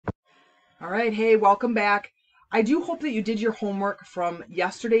All right, hey, welcome back. I do hope that you did your homework from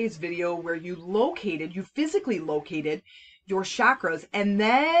yesterday's video where you physically located your chakras and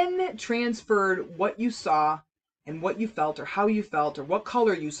then transferred what you saw and what you felt or how you felt or what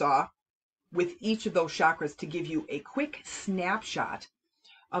color you saw with each of those chakras to give you a quick snapshot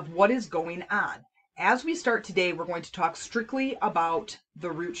of what is going on. As we start today, we're going to talk strictly about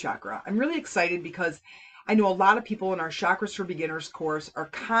the root chakra. I'm really excited because I know a lot of people in our Chakras for Beginners course are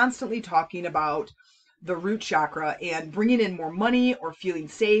constantly talking about the root chakra and bringing in more money or feeling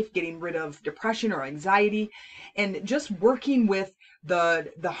safe, getting rid of depression or anxiety, and just working with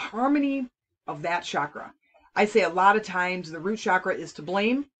the harmony of that chakra. I say a lot of times the root chakra is to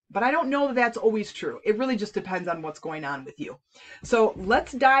blame, but I don't know that that's always true. It really just depends on what's going on with you. So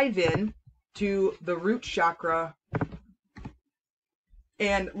let's dive in to the root chakra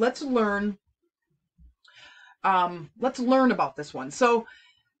and let's learn about this one. So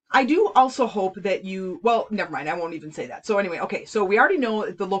I do also hope that well, never mind, I won't even say that. So anyway, okay, so we already know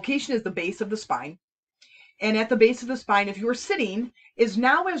the location is the base of the spine. And at the base of the spine, if you're sitting, is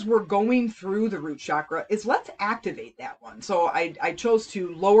now as we're going through the root chakra, is let's activate that one. So I chose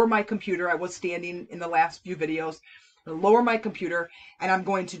to lower my computer. I was standing in the last few videos. Lower my computer, and I'm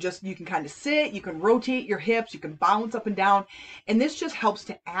going to you can kind of sit, you can rotate your hips, you can bounce up and down, and this just helps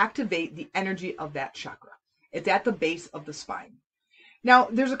to activate the energy of that chakra. It's at the base of the spine. Now,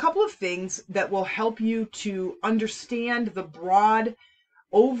 there's a couple of things that will help you to understand the broad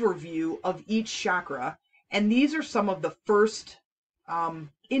overview of each chakra. And these are some of the first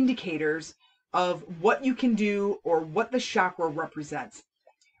indicators of what you can do or what the chakra represents.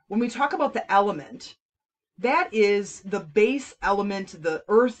 When we talk about the element, that is the base element, the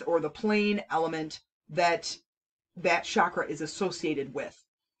earth or the plane element that chakra is associated with.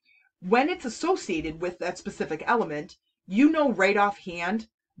 When it's associated with that specific element, you know right offhand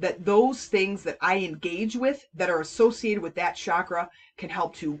that those things that I engage with that are associated with that chakra can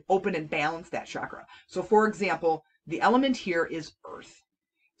help to open and balance that chakra. So for example, the element here is earth.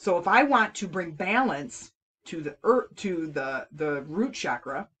 So if I want to bring balance to the earth, to the root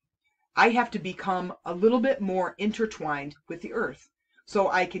chakra, I have to become a little bit more intertwined with the earth. So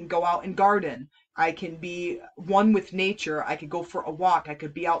I can go out and garden. I can be one with nature. I could go for a walk. I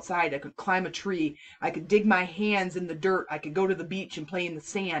could be outside. I could climb a tree. I could dig my hands in the dirt. I could go to the beach and play in the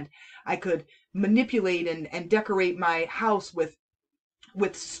sand. I could manipulate and decorate my house with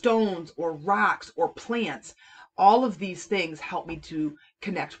stones or rocks or plants. All of these things help me to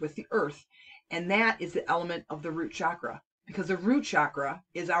connect with the earth. And that is the element of the root chakra, because the root chakra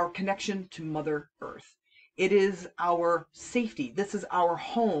is our connection to Mother Earth. It is our safety. This is our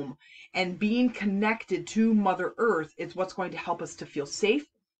home. And being connected to Mother Earth is what's going to help us to feel safe,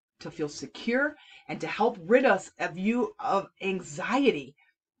 to feel secure, and to help rid us of anxiety.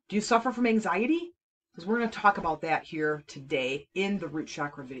 Do you suffer from anxiety? Because we're going to talk about that here today in the root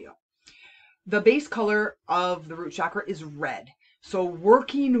chakra video. The base color of the root chakra is red. So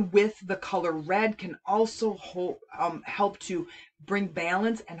working with the color red can also help to bring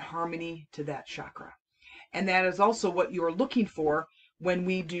balance and harmony to that chakra. And that is also what you're looking for when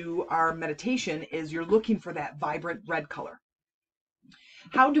we do our meditation, is you're looking for that vibrant red color.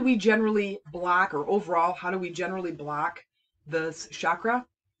 How do we generally block, or overall, how do we generally block this chakra?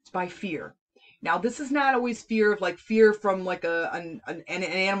 It's by fear. Now, this is not always fear from like an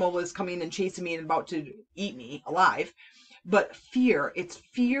animal is coming and chasing me and about to eat me alive, but fear. It's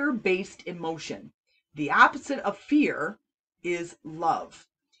fear-based emotion. The opposite of fear is love.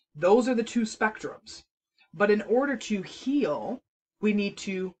 Those are the two spectrums. But in order to heal, we need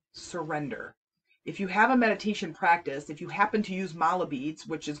to surrender. If you have a meditation practice, if you happen to use mala beads,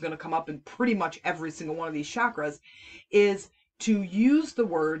 which is going to come up in pretty much every single one of these chakras, is to use the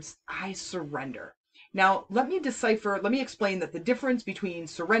words, I surrender. Now, let me explain that the difference between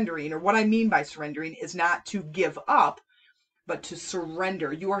surrendering, or what I mean by surrendering, is not to give up, but to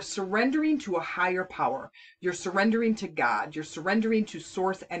surrender. You are surrendering to a higher power. You're surrendering to God. You're surrendering to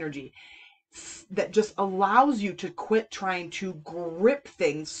source energy that just allows you to quit trying to grip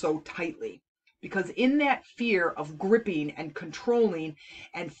things so tightly. Because in that fear of gripping and controlling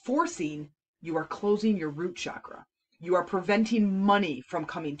and forcing, you are closing your root chakra. You are preventing money from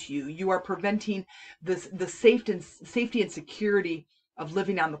coming to you. You are preventing the safety and security of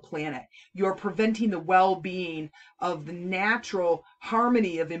living on the planet. You are preventing the well-being of the natural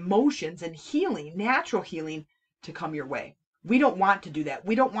harmony of emotions and healing, natural healing, to come your way. We don't want to do that.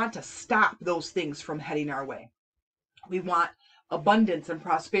 We don't want to stop those things from heading our way. We want abundance and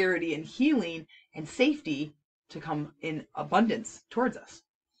prosperity and healing and safety to come in abundance towards us.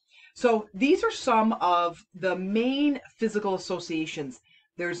 So these are some of the main physical associations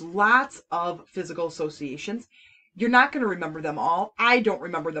There's lots of physical associations. You're not going to remember them all. I don't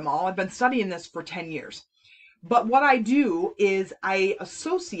remember them all. I've been studying this for 10 years. But what I do is I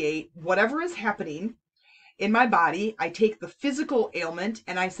associate whatever is happening in my body. I take the physical ailment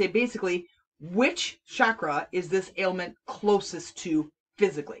and I say basically, which chakra is this ailment closest to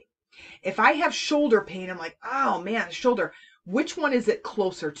physically? If I have shoulder pain, I'm like, oh man, shoulder. Which one is it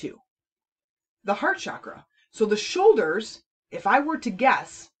closer to? The heart chakra. So the shoulders, if I were to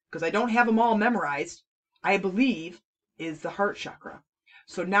guess, because I don't have them all memorized, I believe is the heart chakra.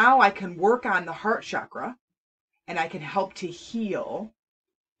 So now I can work on the heart chakra and I can help to heal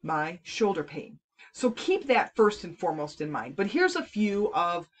my shoulder pain. So keep that first and foremost in mind. But here's a few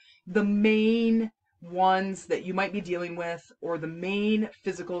of the main ones that you might be dealing with, or the main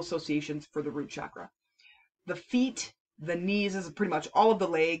physical associations for the root chakra. The feet, the knees is pretty much all of the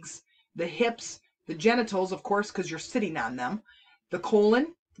legs, the hips, the genitals, of course, because you're sitting on them, the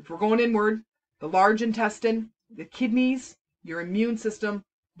colon, if we're going inward, the large intestine, the kidneys, your immune system,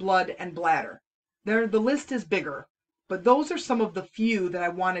 blood, and bladder. The list is bigger, but those are some of the few that I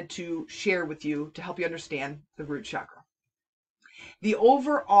wanted to share with you to help you understand the root chakra. The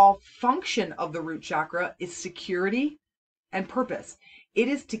overall function of the root chakra is security and purpose. It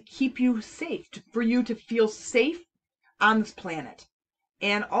is to keep you safe, for you to feel safe on this planet,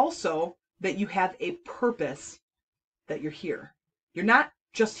 and also that you have a purpose, that you're here. You're not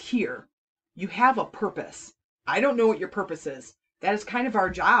just here. You have a purpose. I don't know what your purpose is. That is kind of our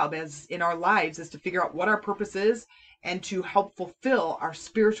job as in our lives, is to figure out what our purpose is and to help fulfill our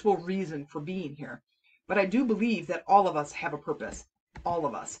spiritual reason for being here. But I do believe that all of us have a purpose. All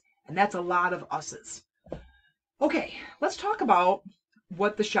of us. And that's a lot of us's. Okay, let's talk about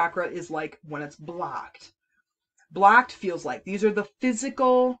what the chakra is like when it's blocked. Blocked feels like these are the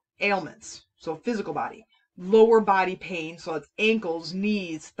physical ailments. So physical body. Lower body pain. So it's ankles,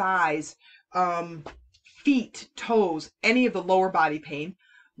 knees, thighs, feet, toes, any of the lower body pain,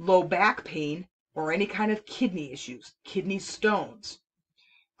 low back pain, or any kind of kidney issues, kidney stones,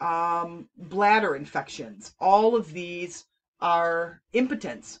 bladder infections. All of these are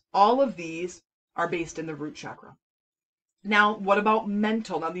impotence. All of these are based in the root chakra. Now, what about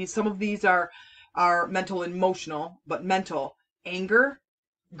mental? Now, some of these are mental and emotional, but mental: anger,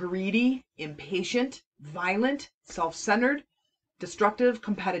 greedy, impatient, violent, self-centered, destructive,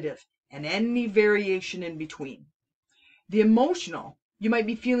 competitive, and any variation in between. The emotional: you might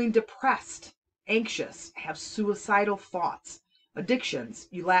be feeling depressed, anxious, have suicidal thoughts. Addictions: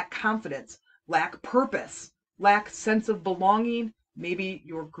 you lack confidence, lack purpose, lack sense of belonging, maybe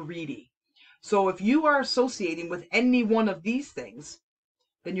you're greedy. So if you are associating with any one of these things,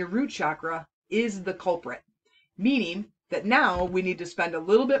 then your root chakra is the culprit, meaning that now we need to spend a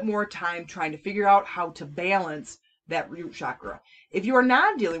little bit more time trying to figure out how to balance that root chakra. If you are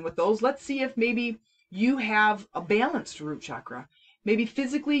not dealing with those, let's see if maybe you have a balanced root chakra. Maybe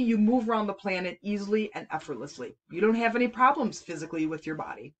physically you move around the planet easily and effortlessly. You don't have any problems physically with your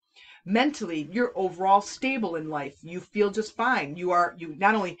body. Mentally, you're overall stable in life. You feel just fine. You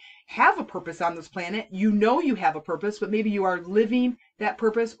not only have a purpose on this planet, you know you have a purpose, but maybe you are living that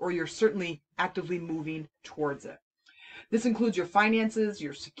purpose, or you're certainly actively moving towards it. This includes your finances,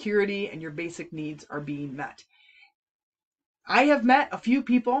 your security, and your basic needs are being met. I have met a few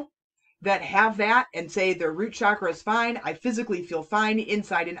people that have that and say their root chakra is fine. I physically feel fine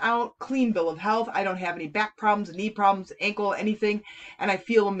inside and out, clean bill of health. I don't have any back problems, knee problems, ankle, anything, and I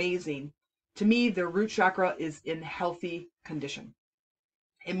feel amazing. To me, their root chakra is in healthy condition.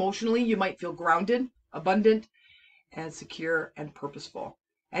 Emotionally, you might feel grounded, abundant, and secure and purposeful.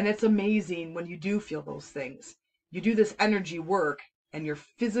 And it's amazing when you do feel those things. You do this energy work and your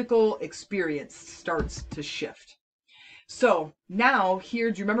physical experience starts to shift. So now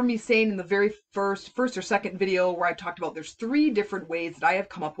here, do you remember me saying in the very first or second video where I talked about there's 3 different ways that I have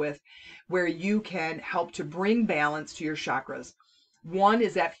come up with where you can help to bring balance to your chakras. One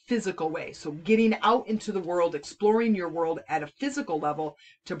is that physical way. So getting out into the world, exploring your world at a physical level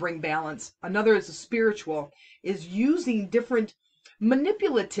to bring balance. Another is a spiritual, is using different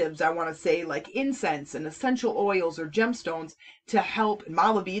manipulatives, I want to say, like incense and essential oils or gemstones to help,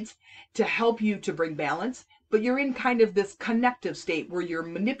 mala beads, to help you to bring balance. But you're in kind of this connective state where you're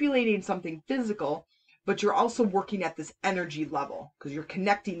manipulating something physical, but you're also working at this energy level because you're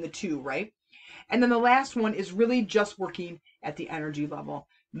connecting the two, right? And then the last one is really just working at the energy level,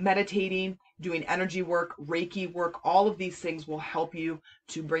 meditating, doing energy work, Reiki work. All of these things will help you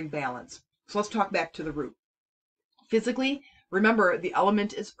to bring balance. So let's talk back to the root. Physically, remember the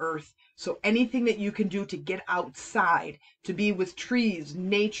element is earth. So anything that you can do to get outside, to be with trees,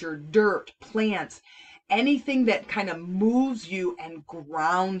 nature, dirt, plants, anything that kind of moves you and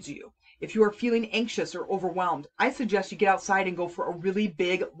grounds you. If you are feeling anxious or overwhelmed, I suggest you get outside and go for a really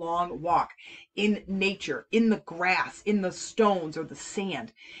big, long walk in nature, in the grass, in the stones or the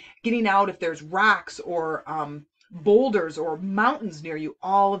sand. Getting out if there's rocks or boulders or mountains near you,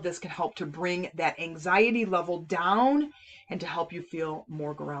 all of this can help to bring that anxiety level down and to help you feel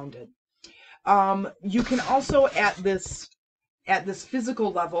more grounded. You can also at this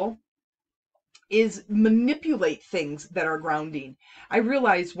physical level is manipulate things that are grounding. I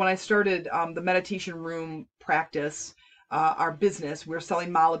realized when I started the meditation room practice, our business, we were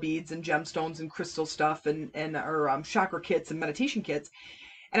selling mala beads and gemstones and crystal stuff and our chakra kits and meditation kits.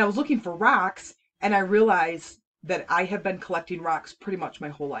 And I was looking for rocks, and I realized that I have been collecting rocks pretty much my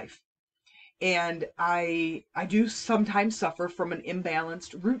whole life. And I do sometimes suffer from an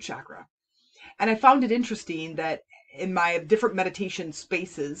imbalanced root chakra. And I found it interesting that in my different meditation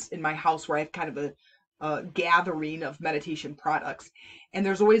spaces in my house where I have kind of a gathering of meditation products, and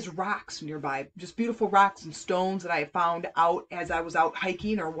there's always rocks nearby, just beautiful rocks and stones that I found out as I was out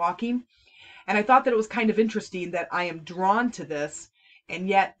hiking or walking. And I thought that it was kind of interesting that I am drawn to this, and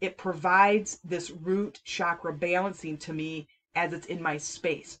yet it provides this root chakra balancing to me as it's in my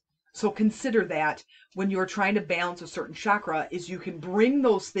space. So consider that when you're trying to balance a certain chakra, is you can bring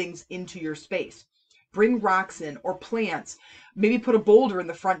those things into your space. Bring rocks in or plants. Maybe put a boulder in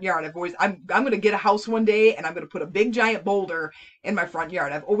the front yard. I'm going to get a house one day and I'm going to put a big giant boulder in my front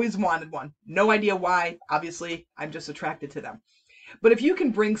yard. I've always wanted one. No idea why. Obviously, I'm just attracted to them. But if you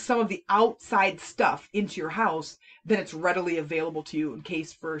can bring some of the outside stuff into your house, then it's readily available to you in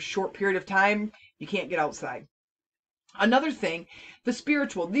case for a short period of time you can't get outside. Another thing, the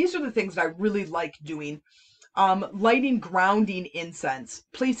spiritual. These are the things that I really like doing. Lighting grounding incense,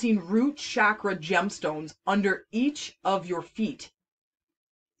 placing root chakra gemstones under each of your feet,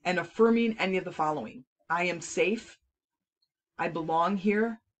 and affirming any of the following. I am safe. I belong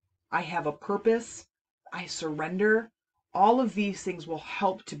here. I have a purpose. I surrender. All of these things will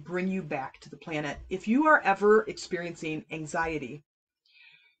help to bring you back to the planet. If you are ever experiencing anxiety,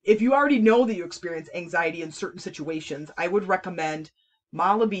 if you already know that you experience anxiety in certain situations, I would recommend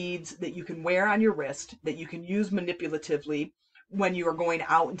mala beads that you can wear on your wrist, that you can use manipulatively when you are going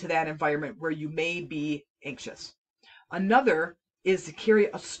out into that environment where you may be anxious. Another is to carry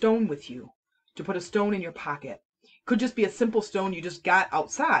a stone with you, to put a stone in your pocket. Could just be a simple stone you just got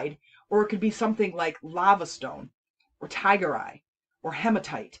outside, or it could be something like lava stone, or tiger eye, or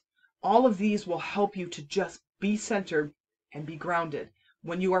hematite. All of these will help you to just be centered and be grounded.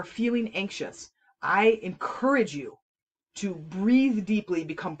 When you are feeling anxious, I encourage you to breathe deeply,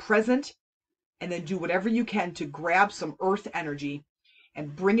 become present, and then do whatever you can to grab some earth energy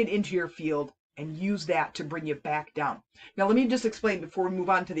and bring it into your field and use that to bring you back down. Now, let me just explain before we move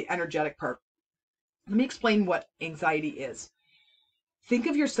on to the energetic part. Let me explain what anxiety is. Think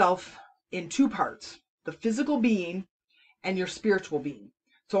of yourself in two parts, the physical being and your spiritual being.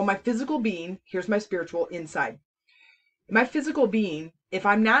 So my physical being, here's my spiritual inside. My physical being, if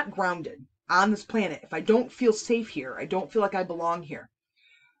I'm not grounded on this planet, if I don't feel safe here, I don't feel like I belong here,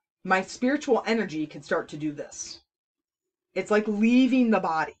 my spiritual energy can start to do this. It's like leaving the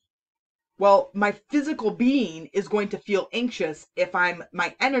body. Well, my physical being is going to feel anxious if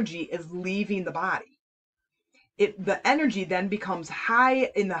my energy is leaving the body. The energy then becomes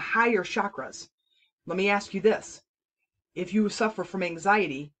high in the higher chakras. Let me ask you this. If you suffer from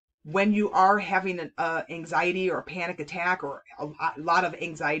anxiety, when you are having an anxiety or a panic attack or a lot of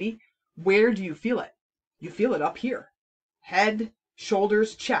anxiety, where do you feel it? You feel it up here. Head,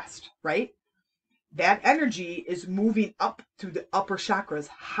 shoulders, chest, right? That energy is moving up through the upper chakras,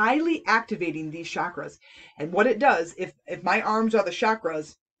 highly activating these chakras. And what it does, if my arms are the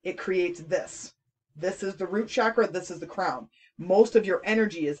chakras, it creates this. This is the root chakra, this is the crown. Most of your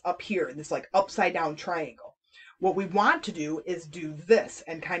energy is up here in this like upside down triangle. What we want to do is do this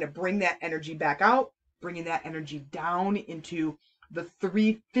and kind of bring that energy back out, bringing that energy down into the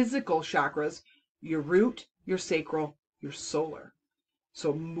three physical chakras, your root, your sacral, your solar.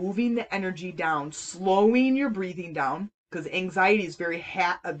 So moving the energy down, slowing your breathing down, because anxiety is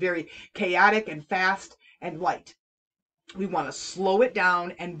very chaotic and fast and light. We want to slow it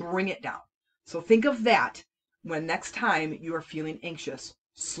down and bring it down. So think of that when next time you are feeling anxious.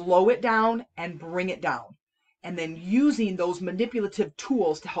 Slow it down and bring it down. And then using those manipulative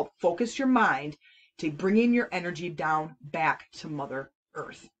tools to help focus your mind to bringing your energy down back to Mother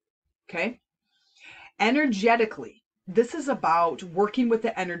Earth. Okay? Energetically, this is about working with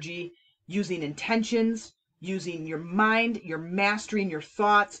the energy, using intentions, using your mind, you're mastering your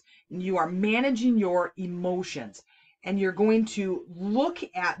thoughts, and you are managing your emotions. And you're going to look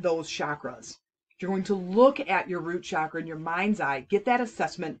at those chakras You're going to look at your root chakra in your mind's eye, get that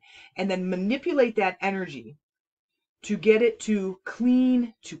assessment, and then manipulate that energy to get it to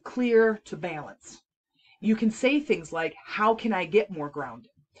clean, to clear, to balance. You can say things like, how can I get more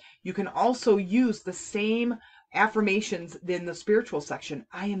grounded? You can also use the same affirmations in the spiritual section.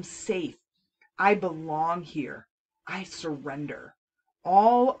 I am safe. I belong here. I surrender.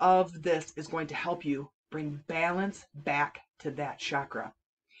 All of this is going to help you bring balance back to that chakra.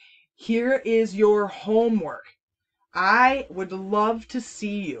 Here is your homework. I would love to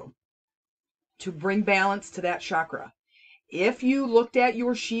see you to bring balance to that chakra. If you looked at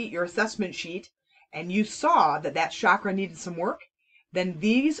your sheet, your assessment sheet, and you saw that that chakra needed some work, then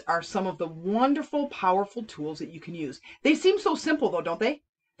these are some of the wonderful, powerful tools that you can use. They seem so simple though, don't they?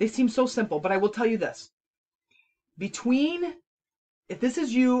 They seem so simple, but I will tell you this. If this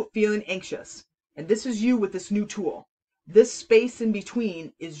is you feeling anxious, and this is you with this new tool, this space in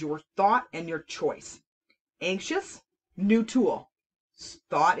between is your thought and your choice. Anxious, new tool.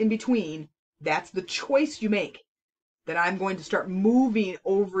 Thought in between, that's the choice you make. That I'm going to start moving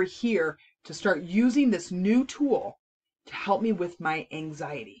over here to start using this new tool to help me with my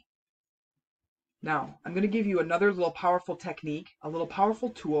anxiety. Now, I'm going to give you another little powerful technique, a little powerful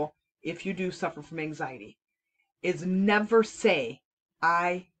tool if you do suffer from anxiety, is never say,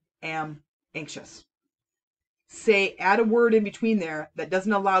 I am anxious. Say, add a word in between there that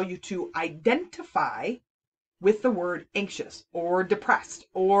doesn't allow you to identify with the word anxious or depressed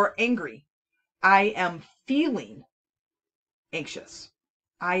or angry. I am feeling anxious.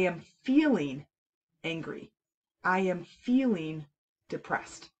 I am feeling angry. I am feeling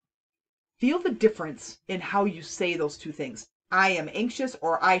depressed. Feel the difference in how you say those two things. I am anxious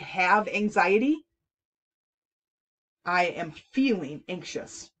or I have anxiety. I am feeling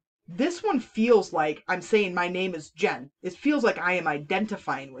anxious. This one feels like I'm saying my name is Jen. It feels like I am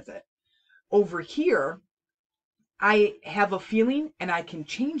identifying with it. Over here, I have a feeling and I can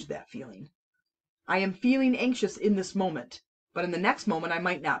change that feeling. I am feeling anxious in this moment, but in the next moment I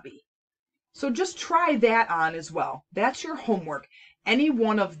might not be. So just try that on as well. That's your homework. Any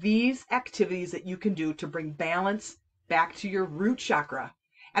one of these activities that you can do to bring balance back to your root chakra.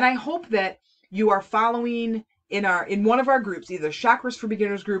 And I hope that you are following in one of our groups, either Chakras for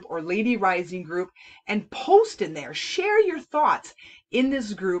Beginners group or Lady Rising group, and post in there. Share your thoughts in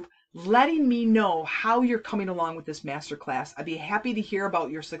this group, letting me know how you're coming along with this masterclass. I'd be happy to hear about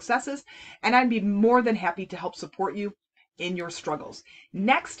your successes, and I'd be more than happy to help support you in your struggles.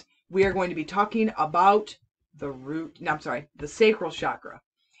 Next, we are going to be talking about the sacral chakra.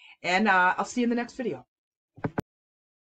 And I'll see you in the next video.